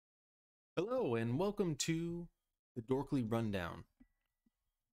Hello and welcome to the Dorkly Rundown.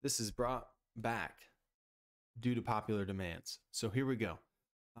 This is brought back due to popular demands. So here we go.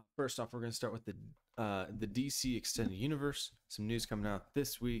 First off, we're going to start with the DC Extended Universe. Some news coming out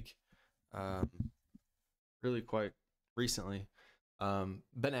this week, um, really quite recently. Ben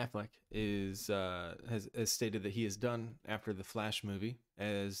Affleck has stated that he is done after the Flash movie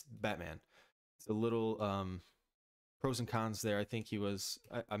as Batman. It's a little pros and cons there. I think he was.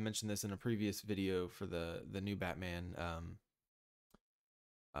 I mentioned this in a previous video for the new Batman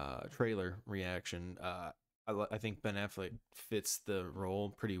trailer reaction. I think Ben Affleck fits the role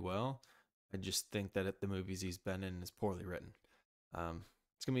pretty well. I just think that at the movies he's been in is poorly written.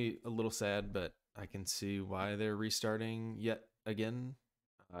 It's gonna be a little sad, but I can see why they're restarting yet again.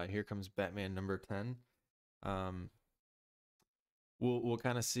 Here comes Batman number 10. Um, we'll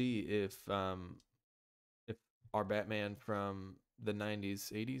kind of see if our Batman from the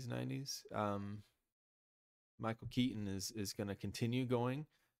 90s, 80s, 90s, Michael Keaton is going to continue going.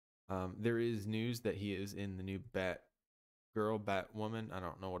 There is news that he is in the new Batwoman, I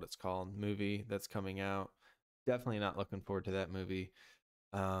don't know what it's called, movie that's coming out. Definitely not looking forward to that movie.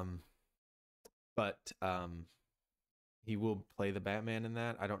 But he will play the Batman in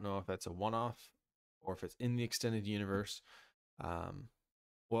that. I don't know if that's a one-off or if it's in the extended universe.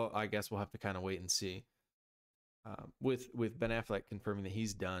 Well, I guess we'll have to kind of wait and see. With Ben Affleck confirming that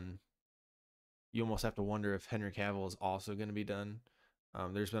he's done, you almost have to wonder if Henry Cavill is also going to be done.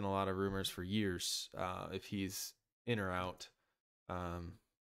 There's been a lot of rumors for years if he's in or out. I'm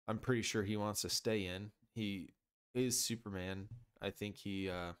pretty sure he wants to stay in. He is Superman. I think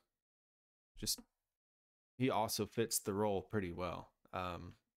just he also fits the role pretty well.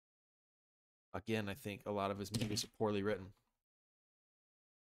 Again, I think a lot of his movies are poorly written,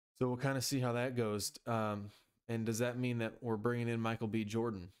 so we'll kind of see how that goes. And does that mean that we're bringing in Michael B.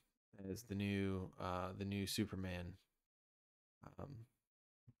 Jordan as the new Superman? Um,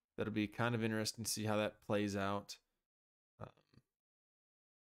 that'll be kind of interesting to see how that plays out. Um,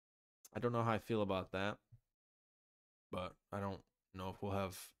 I don't know how I feel about that, but I don't know if we'll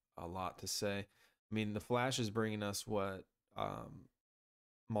have a lot to say. I mean, the Flash is bringing us what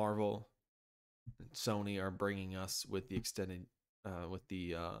Marvel and Sony are bringing us with the extended, with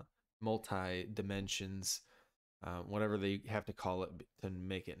the multi dimensions, whatever they have to call it to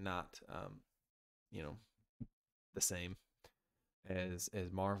make it not, you know, the same as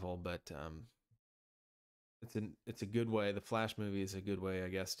Marvel. But it's a good way. The Flash movie is a good way, I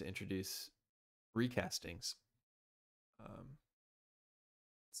guess, to introduce recastings. Um,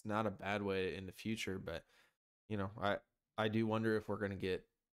 it's not a bad way in the future, but I do wonder if we're going to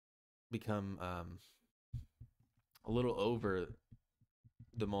become a little over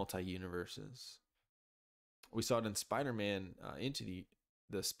the multi universes. We saw it in Spider-Man into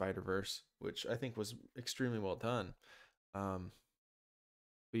the Spider-Verse, which I think was extremely well done. But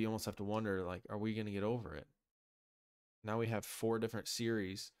you almost have to wonder, like, are we going to get over it? Now we have 4 different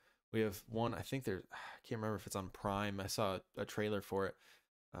series. We have one, I think I can't remember if it's on Prime. I saw a trailer for it.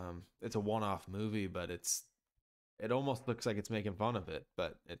 It's a one-off movie, but it almost looks like it's making fun of it,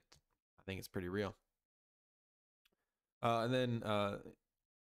 but I think it's pretty real. And then to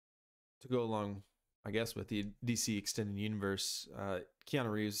go along, I guess, with the DC Extended Universe,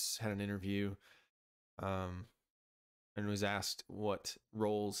 Keanu Reeves had an interview and was asked what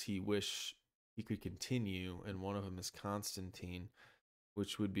roles he wish he could continue, and one of them is Constantine,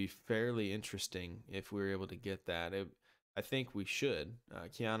 which would be fairly interesting if we were able to get that. I think we should.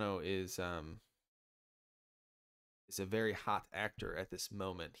 Keanu is a very hot actor at this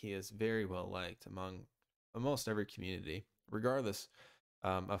moment. He is very well liked among almost every community, regardless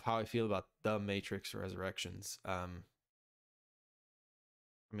of how I feel about The Matrix Resurrections. I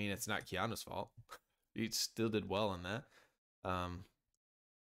mean, it's not Keanu's fault. He still did well in that.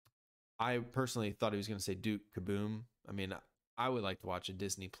 I personally thought he was going to say Duke Kaboom. I mean, I would like to watch a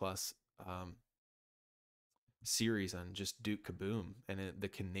Disney Plus series on just Duke Kaboom and the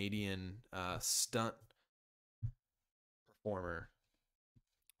Canadian stunt performer.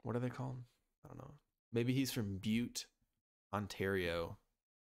 What are they called? I don't know. Maybe he's from Butte, Ontario.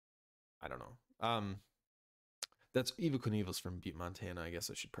 I don't know. That's Evil Knievel's from Butte, Montana. I guess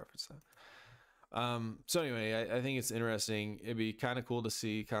I should preface that. So anyway, I think it's interesting. It'd be kind of cool to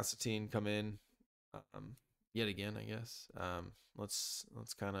see Constantine come in yet again, I guess. Let's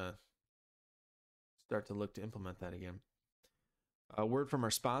kind of start to look to implement that again. A word from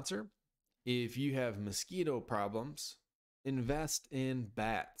our sponsor. If you have mosquito problems, invest in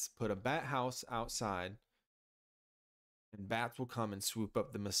bats. Put a bat house outside and bats will come and swoop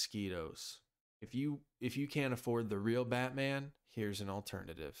up the mosquitoes. If you can't afford the real Batman, here's an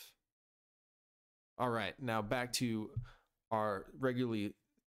alternative. All right, now back to our regularly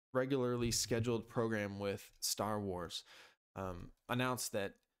scheduled program with Star Wars. Announced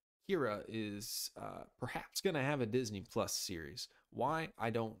that Qi'ra is perhaps going to have a Disney Plus series. Why? I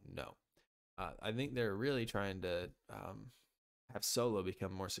don't know. I think they're really trying to have Solo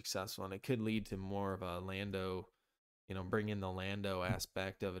become more successful, and it could lead to more of a Lando, bring in the Lando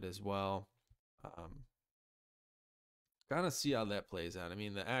aspect of it as well. Kind of see how that plays out. I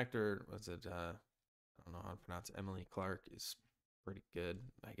mean, the actor, was it, I don't know how to pronounce it, Emily Clark, is pretty good,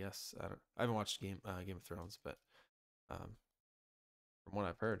 I guess. I haven't watched Game of Thrones, but from what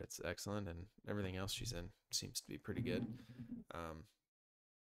I've heard, it's excellent, and everything else she's in seems to be pretty good.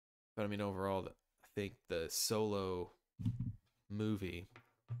 But I mean, overall, I think the Solo movie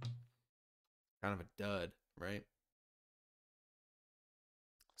kind of a dud, right?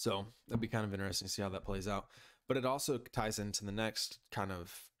 So that'd be kind of interesting to see how that plays out. But it also ties into the next kind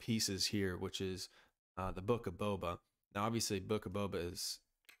of pieces here, which is the Book of Boba. Now, obviously, Book of Boba is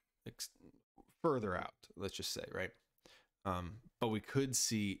further out, let's just say, right? But we could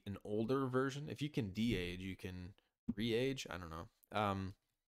see an older version. If you can de-age, you can re-age. I don't know.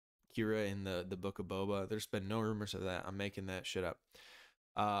 Qi'ra in the Book of Boba. There's been no rumors of that. I'm making that shit up.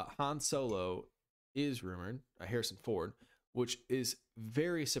 Han Solo is rumored, Harrison Ford, which is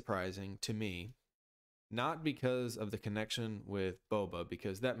very surprising to me. Not because of the connection with Boba,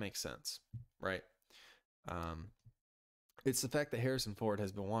 because that makes sense, right? It's the fact that Harrison Ford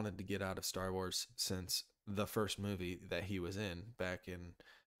has been wanted to get out of Star Wars since the first movie that he was in back in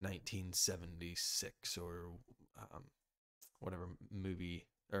 1976 or whatever movie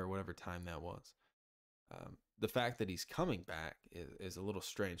or whatever time that was. The fact that he's coming back is a little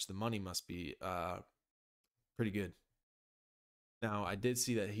strange. The money must be pretty good. Now, I did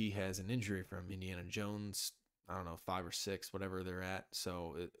see that he has an injury from Indiana Jones, I don't know, 5 or 6, whatever they're at.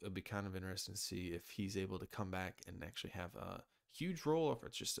 So it'll be kind of interesting to see if he's able to come back and actually have a huge role, or if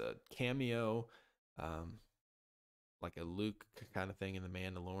it's just a cameo, like a Luke kind of thing in The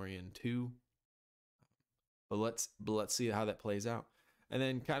Mandalorian 2. But let's see how that plays out. And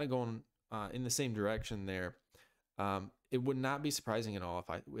then kind of going in the same direction there, it would not be surprising at all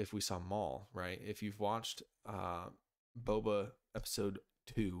if we saw Maul, right? If you've watched Boba episode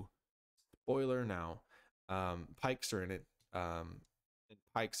 2, spoiler now, Pikes are in it, and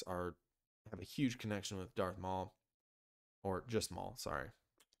Pikes have a huge connection with Darth Maul, or just Maul, sorry.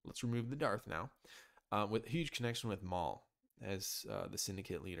 Let's remove the Darth now. With a huge connection with Maul as the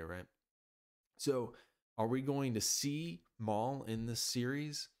Syndicate leader, right? So are we going to see Maul in this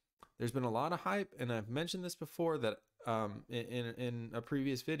series? There's been a lot of hype, and I've mentioned this before that in a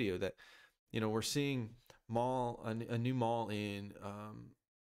previous video that we're seeing Maul, a new Maul in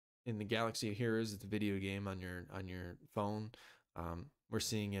the Galaxy of Heroes. It's a video game on your phone. We're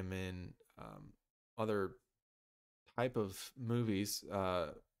seeing him in other type of movies,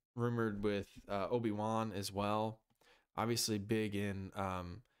 rumored with Obi-Wan as well. Obviously big in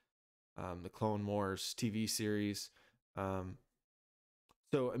the Clone Wars TV series.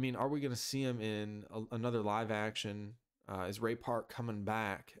 So, I mean, are we going to see him in another live action? Is Ray Park coming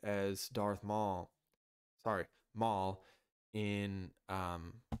back as Darth Maul? Sorry, Maul in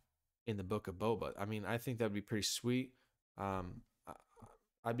the Book of Boba. I mean, I think that'd be pretty sweet.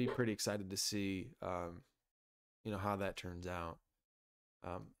 I'd be pretty excited to see, how that turns out.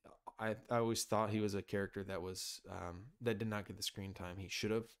 I always thought he was a character that was that did not get the screen time he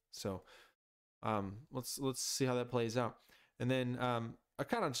should have. So, let's see how that plays out. And then I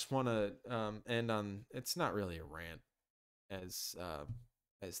kind of just want to end on, it's not really a rant as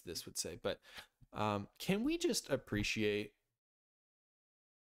this would say, but can we just appreciate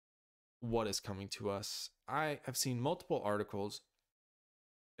what is coming to us? I have seen multiple articles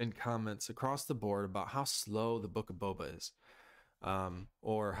and comments across the board about how slow the Book of Boba is,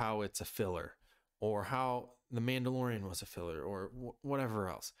 or how it's a filler, or how The Mandalorian was a filler, or whatever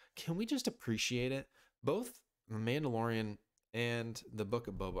else. Can we just appreciate it? Both The Mandalorian and the Book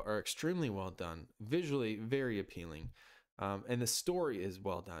of Boba are extremely well done, visually very appealing, and the story is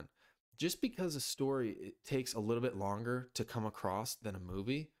well done. Just because a story it takes a little bit longer to come across than a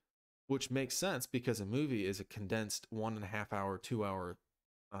movie, which makes sense because a movie is a condensed 1.5 hour, 2 hour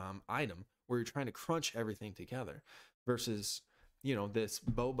item where you're trying to crunch everything together, versus this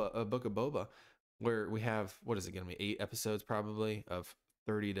Book of Boba, where we have, what is it going to be, 8 episodes probably of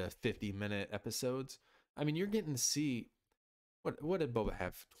 30 to 50 minute episodes. I mean, you're getting to see what did Boba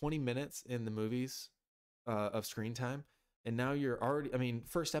have, 20 minutes in the movies of screen time, and now you're already, I mean,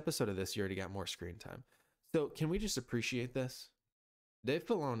 first episode of this you already got more screen time. So can we just appreciate this? Dave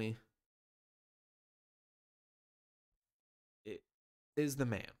Filoni, is the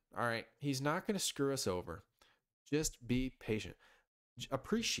man. All right. He's not going to screw us over. Just be patient.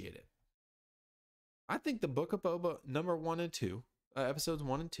 Appreciate it. I think the Book of Boba number 1 and 2, episodes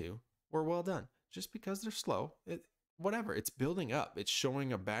 1 and 2, were well done. Just because they're slow, whatever. It's building up. It's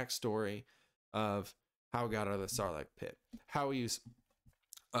showing a backstory of how he got out of the Sarlacc pit, how he's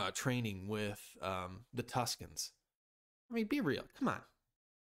training with the Tuskens. I mean, be real. Come on.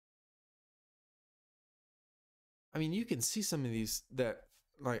 I mean, you can see some of these that,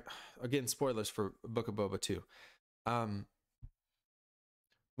 like, again, spoilers for Book of Boba 2.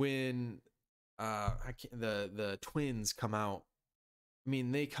 When the twins come out, I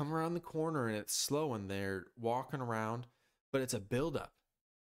mean, they come around the corner and it's slow and they're walking around, but it's a buildup.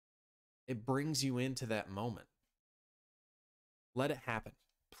 It brings you into that moment. Let it happen.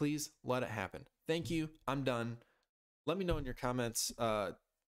 Please let it happen. Thank you. I'm done. Let me know in your comments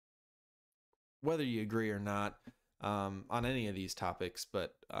whether you agree or not on any of these topics,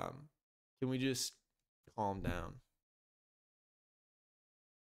 but can we just calm down?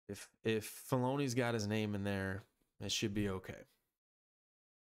 If Filoni's got his name in there, it should be okay.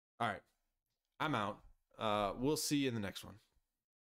 All right. I'm out. We'll see you in the next one.